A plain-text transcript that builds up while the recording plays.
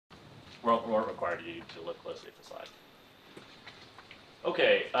won't require you to look closely at the slide.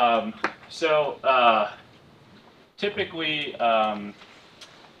 Okay, typically, one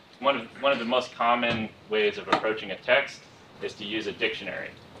of the most common ways of approaching a text is to use a dictionary.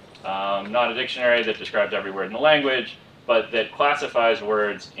 Not a dictionary that describes every word in the language, but that classifies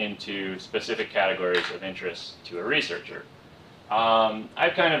words into specific categories of interest to a researcher.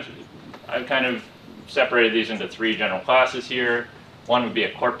 I've kind of separated these into three general classes here. One would be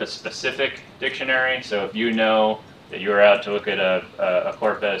a corpus-specific dictionary. So if you know that you're out to look at a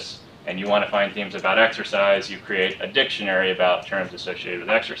corpus and you want to find themes about exercise, you create a dictionary about terms associated with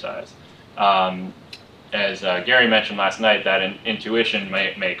exercise. As Gary mentioned last night, that intuition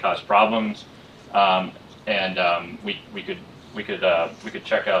may cause problems, and we could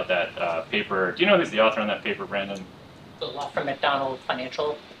check out that paper. Do you know who's the author on that paper, Brandon? The law from McDonald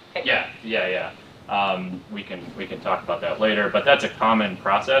Financial paper? Yeah. We can talk about that later, but that's a common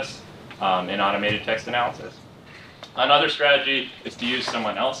process in automated text analysis. Another strategy is to use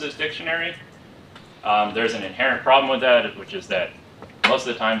someone else's dictionary. There's an inherent problem with that, which is that most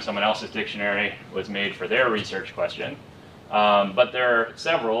of the time someone else's dictionary was made for their research question. But there are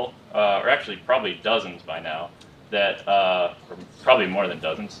several, or actually probably dozens by now, that, or probably more than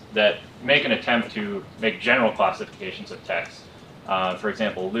dozens, that make an attempt to make general classifications of text. For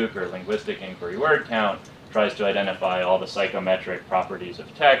example, LIWC, or Linguistic Inquiry Word Count, tries to identify all the psychometric properties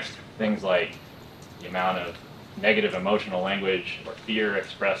of text, things like the amount of negative emotional language or fear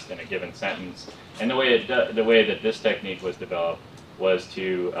expressed in a given sentence. And the way that this technique was developed was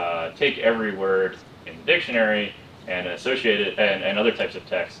to take every word in the dictionary and associate it, and other types of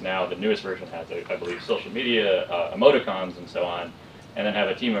text. Now the newest version has, I believe, social media, emoticons, and so on, and then have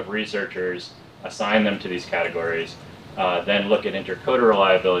a team of researchers assign them to these categories, then look at intercoder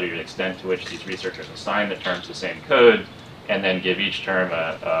reliability, the extent to which these researchers assign the terms the same code, and then give each term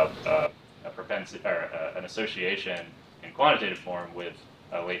a propensity or an association in quantitative form with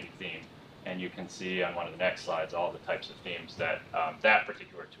a latent theme. And you can see on one of the next slides all the types of themes that that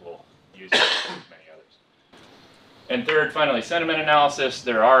particular tool uses, and many others. And third, finally, sentiment analysis.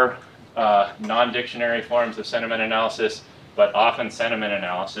 There are non-dictionary forms of sentiment analysis, but often sentiment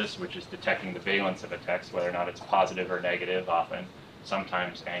analysis, which is detecting the valence of a text, whether or not it's positive or negative, often,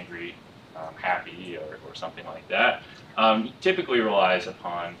 sometimes angry, happy, or something like that, typically relies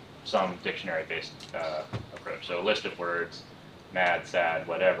upon some dictionary-based approach. So a list of words, mad, sad,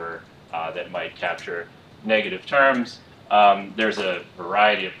 whatever, that might capture negative terms. There's a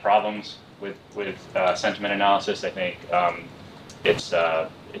variety of problems with sentiment analysis. I think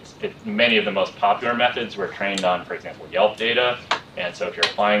many of the most popular methods were trained on, for example, Yelp data, and so if you're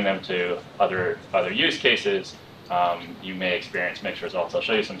applying them to other use cases, you may experience mixed results. I'll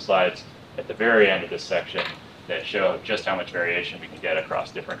show you some slides at the very end of this section that show just how much variation we can get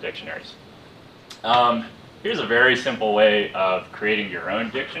across different dictionaries. Here's a very simple way of creating your own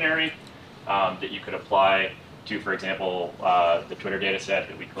dictionary that you could apply to, for example, the Twitter data set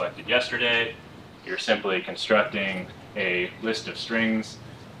that we collected yesterday. You're simply constructing a list of strings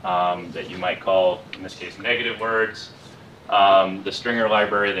that you might call, in this case, negative words. The stringer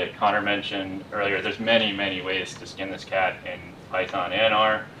library that Connor mentioned earlier, there's many ways to skin this cat in Python and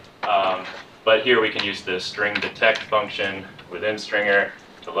R. But here we can use the string detect function within stringer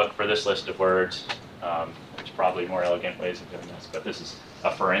to look for this list of words. There's probably more elegant ways of doing this, but this is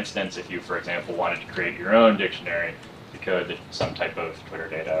for instance, if you, for example, wanted to create your own dictionary to code some type of Twitter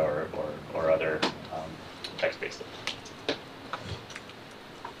data or other text-based data.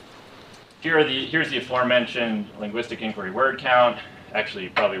 Here's the aforementioned linguistic inquiry word count. Actually,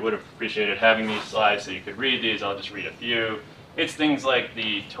 you probably would have appreciated having these slides so you could read these. I'll just read a few. It's things like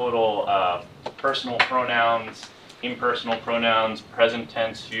the total personal pronouns, impersonal pronouns, present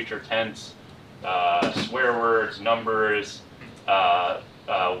tense, future tense, swear words, numbers,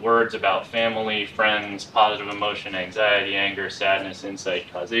 words about family, friends, positive emotion, anxiety, anger, sadness, insight,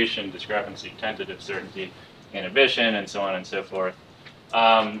 causation, discrepancy, tentative, certainty, inhibition, and so on and so forth.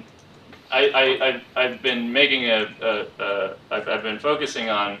 I've been making I've been focusing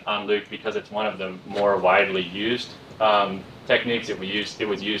on LIWC because it's one of the more widely used techniques. It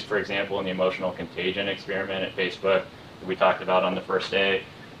was used, for example, in the emotional contagion experiment at Facebook that we talked about on the first day.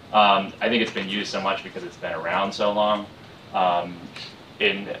 I think it's been used so much because it's been around so long.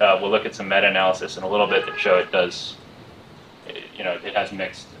 We'll look at some meta-analysis in a little bit that show it does, it has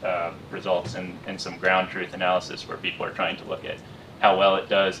mixed results in some ground truth analysis where people are trying to look at how well it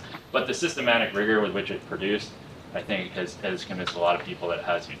does. But the systematic rigor with which it's produced, I think, has convinced a lot of people that it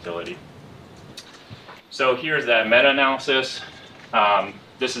has utility. So here's that meta-analysis.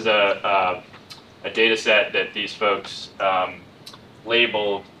 This is a data set that these folks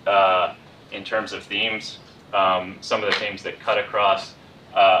labeled in terms of themes. Some of the themes that cut across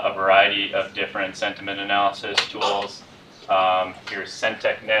a variety of different sentiment analysis tools. Here's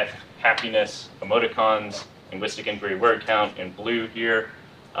SentechNet, happiness, emoticons, linguistic inquiry word count in blue here,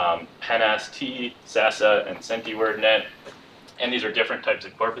 PenST, SASA, and SentiWordNet. And these are different types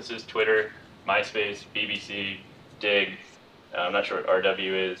of corpuses: Twitter, MySpace, BBC, Dig, I'm not sure what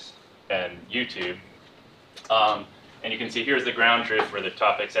RW is, and YouTube. And you can see here's the ground truth where the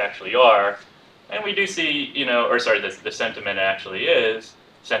topics actually are. And we do see, the sentiment actually is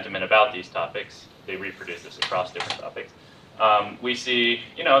sentiment about these topics. They reproduce this across different topics. We see,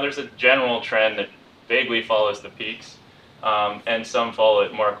 there's a general trend that vaguely follows the peaks, and some follow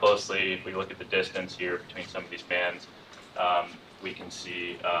it more closely. If we look at the distance here between some of these bands, we can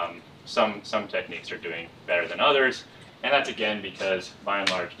see some techniques are doing better than others. And that's again because, by and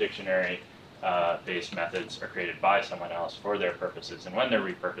large, dictionary-based methods are created by someone else for their purposes. And when they're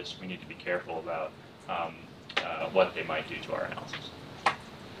repurposed, we need to be careful about what they might do to our analysis.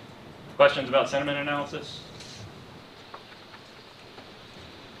 Questions about sentiment analysis?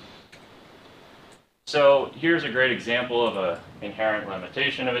 So here's a great example of an inherent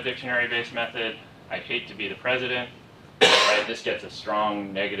limitation of a dictionary-based method. I hate to be the president. Right? This gets a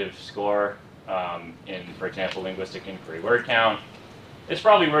strong negative score in, for example, linguistic inquiry word count. It's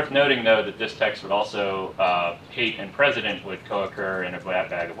probably worth noting, though, that this text would also, hate and president would co-occur in a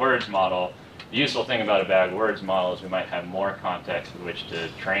bag of words model. The useful thing about a bag of words model is we might have more context with which to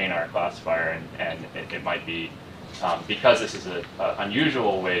train our classifier, and it might be, because this is an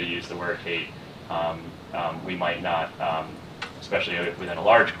unusual way to use the word hate, we might not, especially within a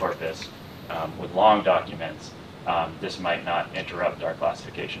large corpus with long documents, this might not interrupt our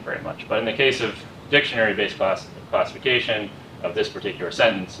classification very much. But in the case of dictionary-based classification of this particular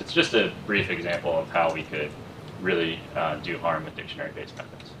sentence, it's just a brief example of how we could really do harm with dictionary-based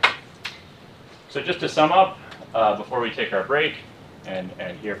methods. So just to sum up, before we take our break and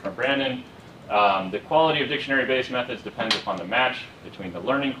hear from Brandon, the quality of dictionary-based methods depends upon the match between the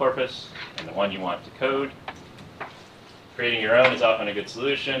learning corpus and the one you want to code. Creating your own is often a good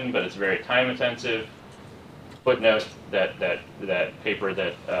solution, but it's very time-intensive. Footnote that paper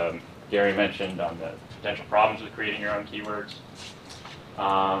that Gary mentioned on the potential problems with creating your own keywords.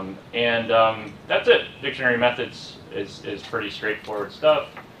 That's it. Dictionary methods is pretty straightforward stuff.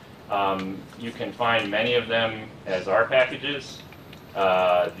 You can find many of them as R packages.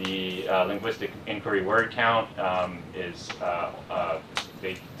 The linguistic inquiry word count is, I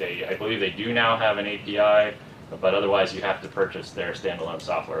believe they do now have an API, but otherwise you have to purchase their standalone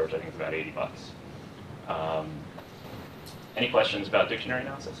software, which I think is about $80. Any questions about dictionary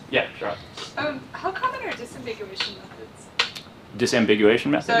analysis? Yeah, sure. How common are disambiguation methods?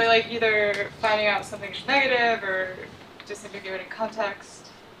 Disambiguation methods? So like either finding out something's negative or disambiguating context?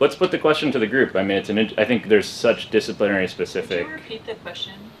 Let's put the question to the group. I mean, I think there's such disciplinary specific. Could you repeat the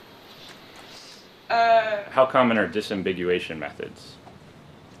question? How common are disambiguation methods?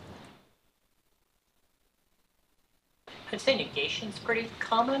 I'd say negation's pretty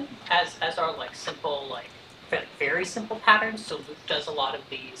common, as are like simple, like very simple patterns. So Luke does a lot of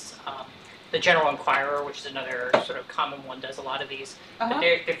these. The General Inquirer, which is another sort of common one, does a lot of these. But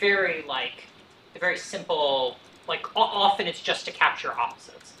they're very simple. Like often it's just to capture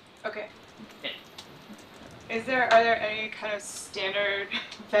opposites. Okay. Yeah. Are there any kind of standard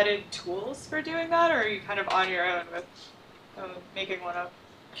vetted tools for doing that, or are you kind of on your own with making one up?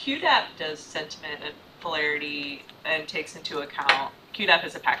 QDAP does sentiment and polarity and takes into account, QDAP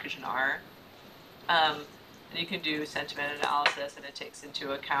is a package in R, and you can do sentiment analysis and it takes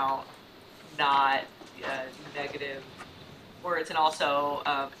into account not negative words, and also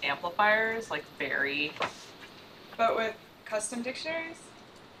amplifiers like vary. But with custom dictionaries?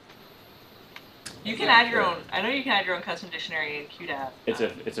 You can add your own, I know you can add your own custom dictionary in QDAP.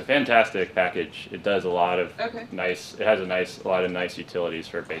 It's a fantastic package. It does a lot of nice, it has a lot of nice utilities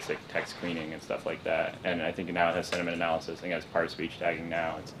for basic text cleaning and stuff like that. And I think now it has sentiment analysis. I think it has part speech tagging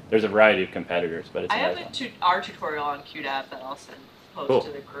now. There's a variety of competitors, but it's I have our tutorial on QDAP that I'll post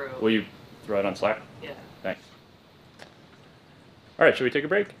to the group. Will you throw it on Slack? Yeah. Thanks. All right, should we take a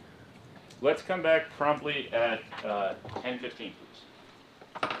break? Let's come back promptly at 10:15, please.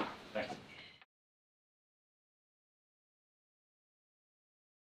 Thanks.